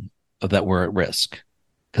thinking of, that we're at risk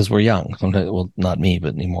because we're young. Sometimes, well, not me,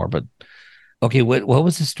 but anymore. But okay, what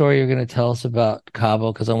was the story you're going to tell us about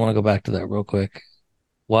Cabo? Because I want to go back to that real quick.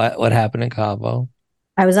 What happened in Cabo?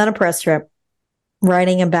 I was on a press trip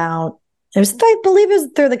writing about, I believe it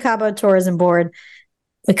was through the Cabo Tourism Board.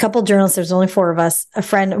 A couple journalists, there's only 4 of us. A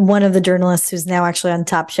friend, one of the journalists who's now actually on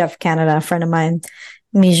Top Chef Canada, a friend of mine,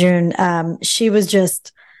 Mijun, she was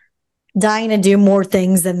just dying to do more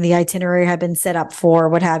things than the itinerary had been set up for,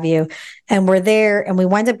 what have you. And we're there, and we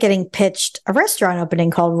wind up getting pitched a restaurant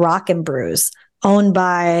opening called Rock and Brews, owned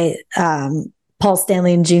by Paul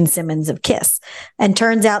Stanley and Gene Simmons of Kiss. And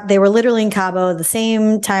turns out they were literally in Cabo the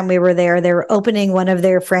same time we were there. They were opening one of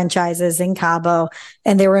their franchises in Cabo,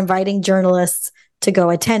 and they were inviting journalists to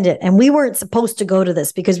go attend it. And we weren't supposed to go to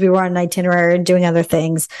this because we were on an itinerary and doing other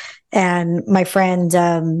things. And my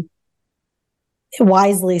friend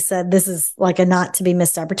wisely said, this is like a not to be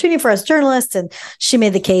missed opportunity for us journalists. And she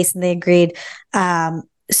made the case and they agreed.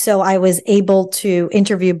 So I was able to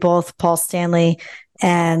interview both Paul Stanley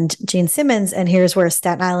and Gene Simmons. And here's where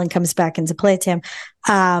Staten Island comes back into play, Tim.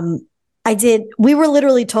 We were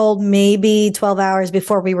literally told maybe 12 hours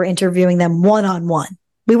before we were interviewing them one-on-one.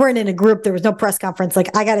 We weren't in a group. There was no press conference.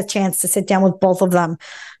 Like, I got a chance to sit down with both of them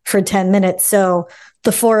for 10 minutes. So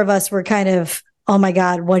the 4 of us were kind of, oh my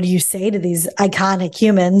God, what do you say to these iconic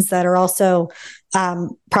humans that are also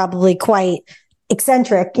probably quite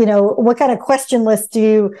eccentric? You know, what kind of question list do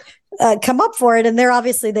you come up for it? And they're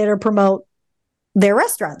obviously there to promote their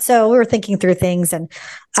restaurant. So we were thinking through things, and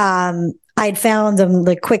I'd found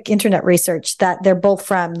the quick internet research that they're both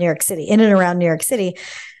from New York City, in and around New York City.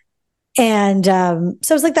 And so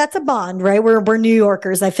I was like, that's a bond, right? We're New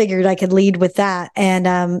Yorkers. I figured I could lead with that.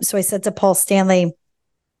 And so I said to Paul Stanley,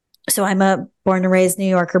 so I'm a born and raised New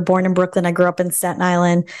Yorker, born in Brooklyn. I grew up in Staten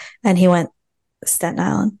Island. And he went, Staten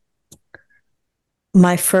Island?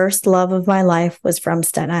 My first love of my life was from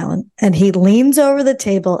Staten Island. And he leans over the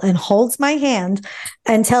table and holds my hand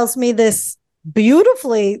and tells me this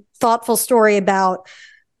beautifully thoughtful story about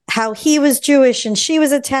how he was Jewish and she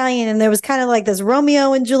was Italian. And there was kind of like this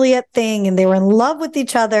Romeo and Juliet thing, and they were in love with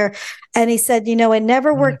each other. And he said, you know, it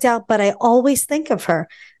never worked out, but I always think of her.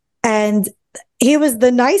 And he was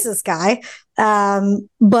the nicest guy,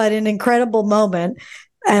 but an incredible moment.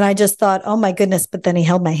 And I just thought, oh my goodness. But then he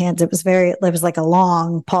held my hand. It was like a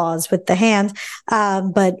long pause with the hand.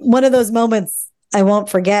 But one of those moments I won't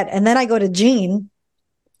forget. And then I go to Gene,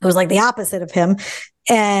 who was like the opposite of him.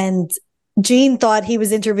 And Gene thought he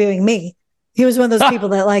was interviewing me. He was one of those people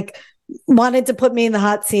that like wanted to put me in the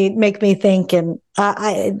hot seat, make me think. And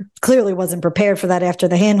I clearly wasn't prepared for that after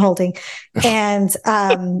the hand holding. And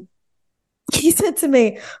he said to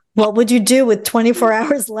me, what would you do with 24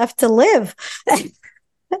 hours left to live?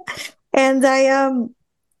 And I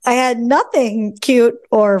had nothing cute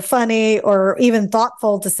or funny or even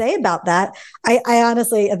thoughtful to say about that. I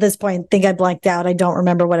honestly, at this point, think I blanked out. I don't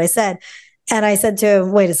remember what I said. And I said to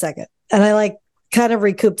him, wait a second. And I like kind of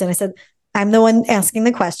recouped, and I said, I'm the one asking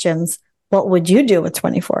the questions. What would you do with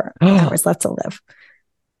 24 hours left to live?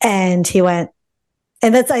 And he went,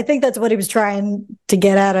 and I think that's what he was trying to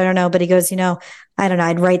get at. I don't know. But he goes, you know, I don't know.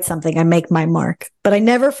 I'd write something. I'd make my mark. But I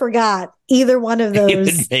never forgot either one of those. He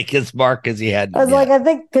would make his mark because he had. I was like, I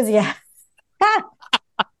think because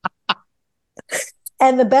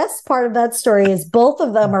And the best part of that story is both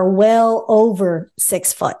of them are well over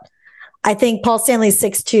 6 foot. I think Paul Stanley's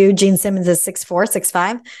 6'2", Gene Simmons is 6'4",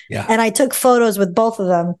 6'5". Yeah. And I took photos with both of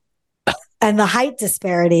them. And the height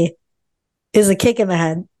disparity is a kick in the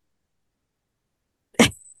head.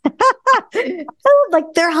 Like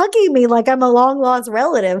they're hugging me like I'm a long lost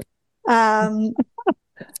relative. And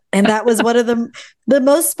that was one of the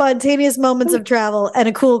most spontaneous moments of travel and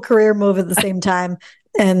a cool career move at the same time.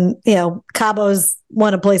 And, you know, Cabo's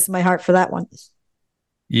won a place in my heart for that one.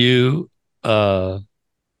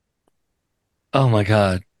 Oh my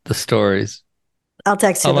God, the stories. I'll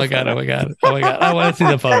text you. Oh my God. I want to see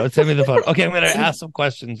the photo. Send me the photo. Okay, I'm going to ask some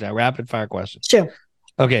questions now, rapid fire questions. Sure.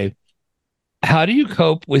 Okay. How do you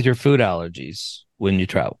cope with your food allergies when you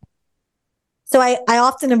travel? So I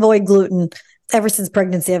often avoid gluten. Ever since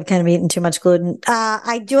pregnancy, I've kind of eaten too much gluten.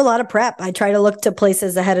 I do a lot of prep. I try to look to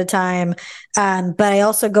places ahead of time. But I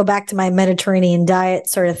also go back to my Mediterranean diet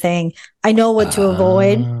sort of thing. I know what to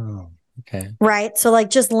avoid. Okay. Right. So like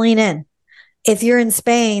just lean in. If you're in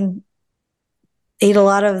Spain, eat a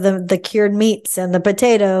lot of the cured meats and the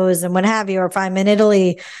potatoes and what have you. Or if I'm in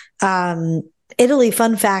Italy, Italy,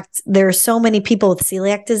 fun fact, there are so many people with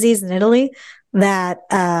celiac disease in Italy that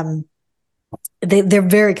they're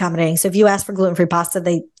very accommodating. So if you ask for gluten-free pasta,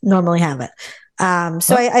 they normally have it.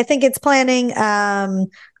 I think it's planning,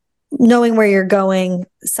 knowing where you're going,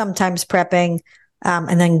 sometimes prepping,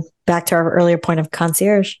 and then back to our earlier point of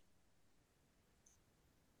concierge.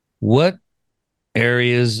 What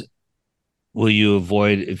areas will you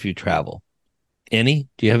avoid if you travel? Any?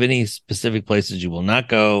 Do you have any specific places you will not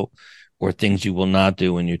go or things you will not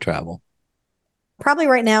do when you travel? Probably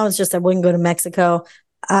right now is just I wouldn't go to Mexico.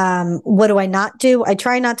 What do I not do? I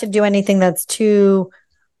try not to do anything that's too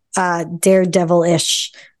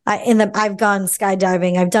daredevil-ish. I've gone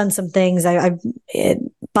skydiving. I've done some things. I've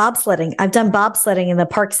bobsledding. I've done bobsledding in the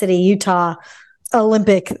Park City, Utah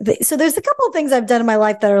Olympic. So there's a couple of things I've done in my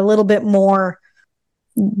life that are a little bit more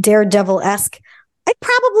daredevil-esque. I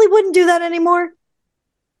probably wouldn't do that anymore.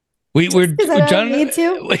 We don't need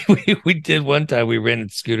to. We did one time. We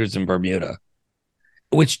rented scooters in Bermuda,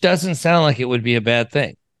 which doesn't sound like it would be a bad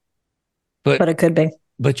thing, but it could be.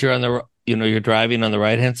 But you're on the you're driving on the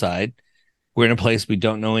right hand side. We're in a place we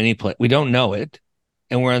don't know any place. We don't know it,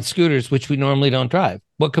 and we're on scooters, which we normally don't drive.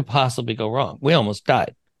 What could possibly go wrong? We almost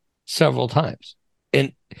died several times,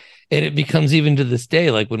 and it becomes even to this day.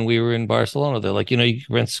 Like when we were in Barcelona, they're like, you can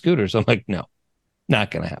rent scooters. I'm like, no, not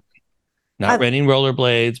going to happen. Not renting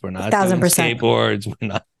rollerblades. We're not 1,000%. doing skateboards. We're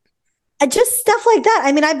not. Just stuff like that.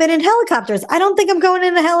 I mean, I've been in helicopters. I don't think I'm going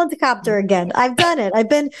in a helicopter again. I've done it. I've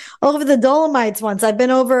been over the Dolomites once. I've been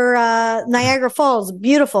over Niagara Falls.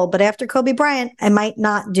 Beautiful. But after Kobe Bryant, I might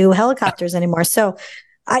not do helicopters anymore. So,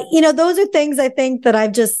 those are things I think that I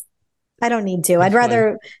don't need to. I'd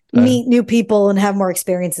rather meet new people and have more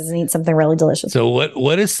experiences and eat something really delicious. So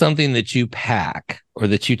what is something that you pack or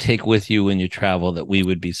that you take with you when you travel that we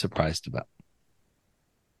would be surprised about?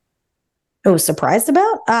 Oh, surprised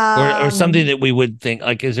about? Or something that we would think,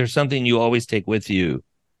 like, is there something you always take with you?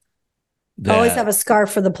 I always have a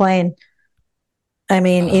scarf for the plane. I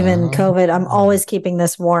mean, even COVID, I'm always keeping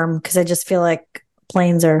this warm because I just feel like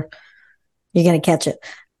you're going to catch it.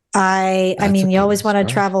 You always want to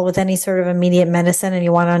travel with any sort of immediate medicine and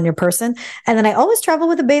you want it on your person. And then I always travel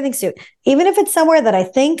with a bathing suit, even if it's somewhere that I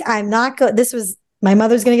think I'm not going. My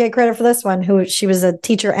mother's going to get credit for this one, she was a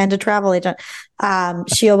teacher and a travel agent.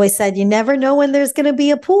 She always said, you never know when there's going to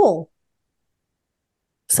be a pool.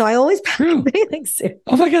 So I always pack a bathing suit.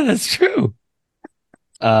 Oh my God, that's true.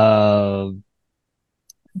 Thoughts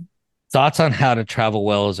on how to travel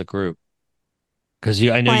well as a group? Because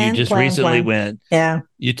I know you just recently went. Yeah.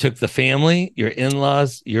 You took the family, your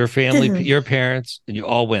in-laws, your family, your parents, and you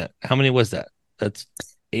all went. How many was that? That's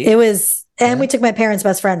 8? It was, and we took my parents'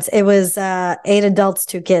 best friends. It was 8 adults,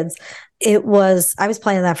 2 kids. I was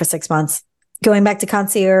planning that for 6 months. Going back to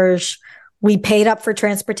concierge, we paid up for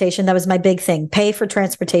transportation. That was my big thing. Pay for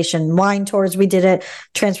transportation. Wine tours, we did it.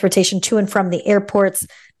 Transportation to and from the airports.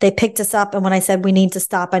 They picked us up. And when I said we need to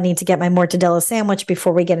stop, I need to get my mortadella sandwich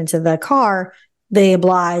before we get into the car, they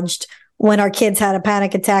obliged. When our kids had a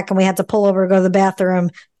panic attack and we had to pull over, go to the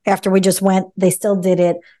bathroom after we just went, they still did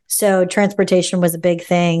it. So transportation was a big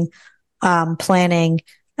thing, planning.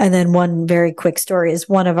 And then one very quick story is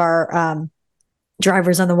one of our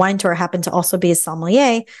drivers on the wine tour happened to also be a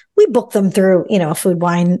sommelier. We booked them through, a food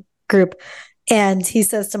wine group. And he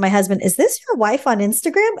says to my husband, is this your wife on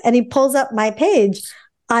Instagram? And he pulls up my page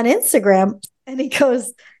on Instagram and he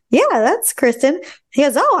goes, yeah, that's Kristen. He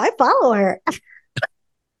goes, oh, I follow her.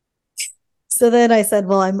 So then I said,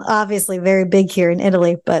 well, I'm obviously very big here in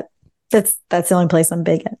Italy, but that's the only place I'm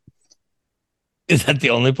big at. Is that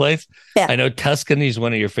the only place? Yeah. I know Tuscany is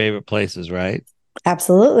one of your favorite places, right?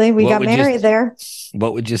 Absolutely. We got married there.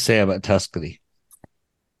 What would you say about Tuscany?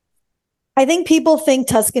 I think people think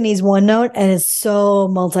Tuscany is one note and it's so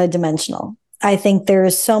multidimensional. I think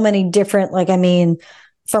there's so many different,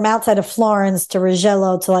 from outside of Florence to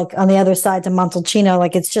Righello to on the other side to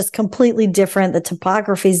Montalcino, it's just completely different. The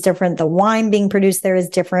topography is different. The wine being produced there is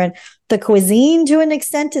different. The cuisine to an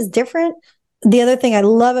extent is different. The other thing I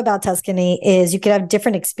love about Tuscany is you could have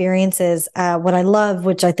different experiences. What I love,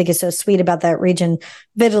 which I think is so sweet about that region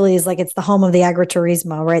of Italy, is it's the home of the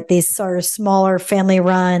agriturismo, right? These sort of smaller family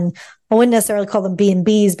run I wouldn't necessarily call them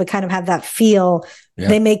B&Bs, but kind of have that feel. Yeah.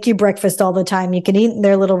 They make you breakfast all the time. You can eat in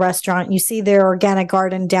their little restaurant. You see their organic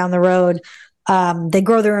garden down the road. They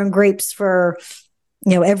grow their own grapes for,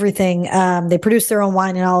 everything. They produce their own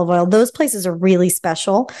wine and olive oil. Those places are really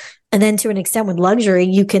special. And then to an extent with luxury,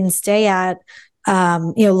 you can stay at,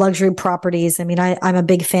 luxury properties. I mean, I'm a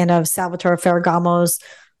big fan of Salvatore Ferragamo's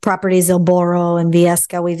properties, Il Boro and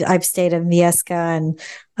Viesca. I've stayed in Viesca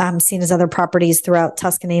and seen his other properties throughout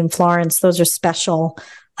Tuscany and Florence. Those are special.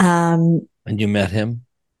 And you met him?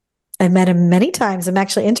 I met him many times. I'm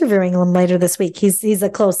actually interviewing him later this week. He's a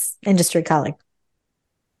close industry colleague.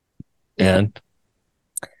 And?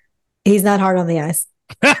 He's not hard on the eyes.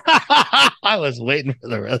 I was waiting for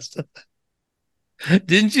the rest of it.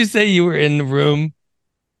 Didn't you say you were in the room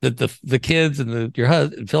that the kids and your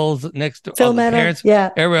husband, Phil's next door, all the parents,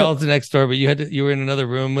 everybody else next door, but you were in another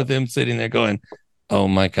room with him sitting there going, oh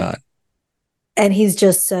my God. And he's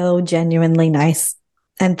just so genuinely nice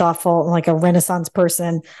and thoughtful, like a Renaissance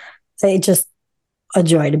person. It's just a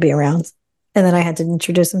joy to be around. And then I had to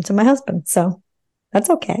introduce him to my husband. So that's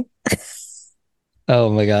okay. Oh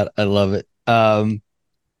my God. I love it.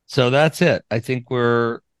 So that's it. I think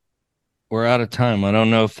we're out of time. I don't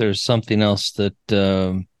know if there's something else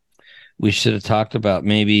that we should have talked about.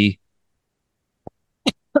 Maybe,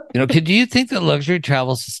 do you think that luxury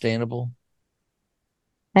travel is sustainable?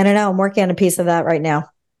 I don't know. I'm working on a piece of that right now.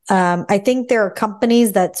 I think there are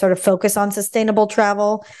companies that sort of focus on sustainable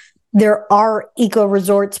travel. There are eco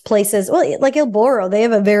resorts places, well, like Il Boro, they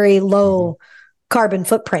have a very low carbon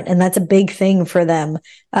footprint, and that's a big thing for them.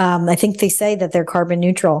 I think they say that they're carbon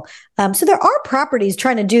neutral. So there are properties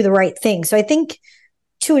trying to do the right thing. So I think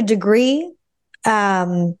to a degree,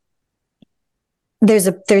 there's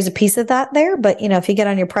a piece of that there. But, if you get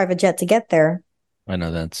on your private jet to get there, I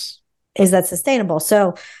know is that sustainable?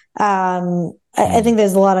 So I think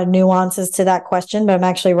there's a lot of nuances to that question, but I'm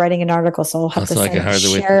actually writing an article, so I'll have to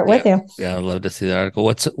share it with you. Yeah, I'd love to see the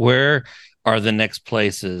article. Where are the next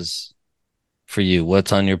places for you?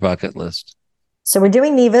 What's on your bucket list? So we're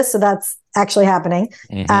doing Nevis, so that's actually happening.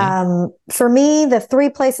 For me, the 3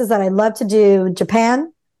 places that I'd love to do: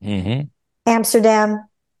 Japan, Amsterdam,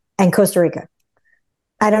 and Costa Rica.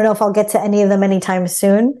 I don't know if I'll get to any of them anytime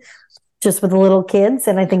soon, just with the little kids,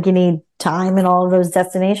 and I think you need time in all of those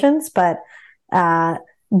destinations. But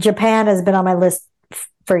Japan has been on my list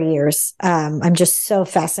for years. I'm just so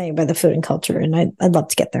fascinated by the food and culture, and I'd love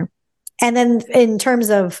to get there. And then in terms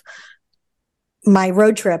of my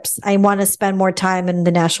road trips, I want to spend more time in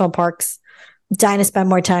the national parks, dying to spend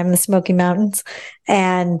more time in the Smoky Mountains,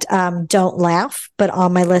 and don't laugh, but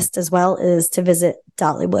on my list as well is to visit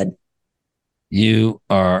Dollywood. You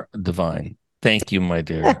are divine. Thank you, my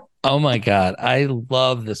dear. Oh my God. I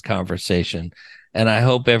love this conversation, and I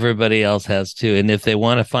hope everybody else has too. And if they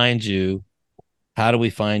want to find you, how do we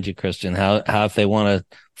find you, Kristen? How if they want to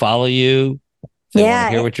follow you, if they want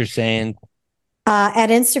to hear what you're saying? At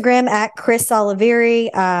Instagram, at Chris Oliveri,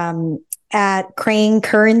 at Crane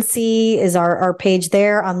Currency is our page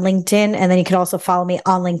there on LinkedIn. And then you can also follow me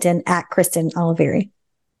on LinkedIn at Kristen Oliveri.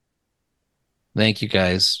 Thank you,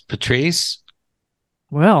 guys. Patrice?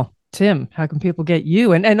 Well, Tim, how can people get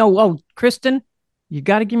you? And Kristen, you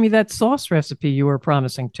got to give me that sauce recipe you were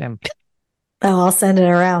promising, Tim. Oh, I'll send it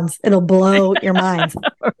around. It'll blow your mind.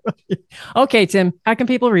 Okay, Tim, how can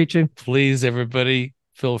people reach you? Please, everybody,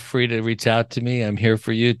 feel free to reach out to me. I'm here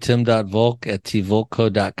for you,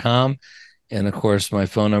 tim.volk@tvolkco.com. And of course, my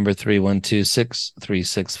phone number,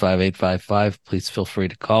 312-636-5855. Please feel free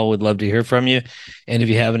to call. We'd love to hear from you. And if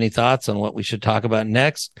you have any thoughts on what we should talk about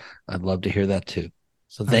next, I'd love to hear that too.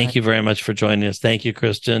 So thank you very much for joining us. Thank you,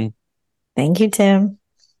 Kristen. Thank you, Tim.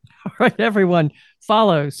 All right, everyone.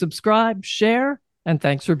 Follow, subscribe, share, and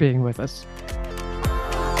thanks for being with us.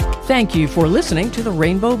 Thank you for listening to the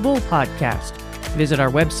Rainbow Bull Podcast. Visit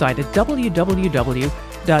our website at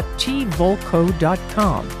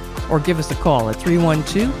www.tvolco.com or give us a call at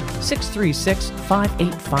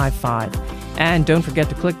 312-636-5855. And don't forget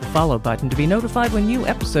to click the follow button to be notified when new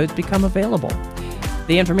episodes become available.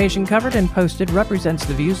 The information covered and posted represents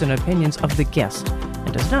the views and opinions of the guest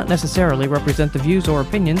and does not necessarily represent the views or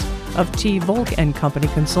opinions of T. Volk and Company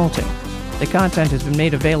Consulting. The content has been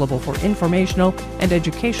made available for informational and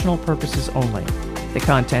educational purposes only. The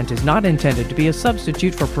content is not intended to be a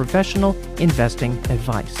substitute for professional investing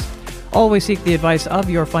advice. Always seek the advice of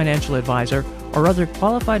your financial advisor or other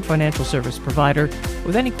qualified financial service provider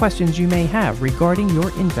with any questions you may have regarding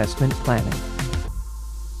your investment planning.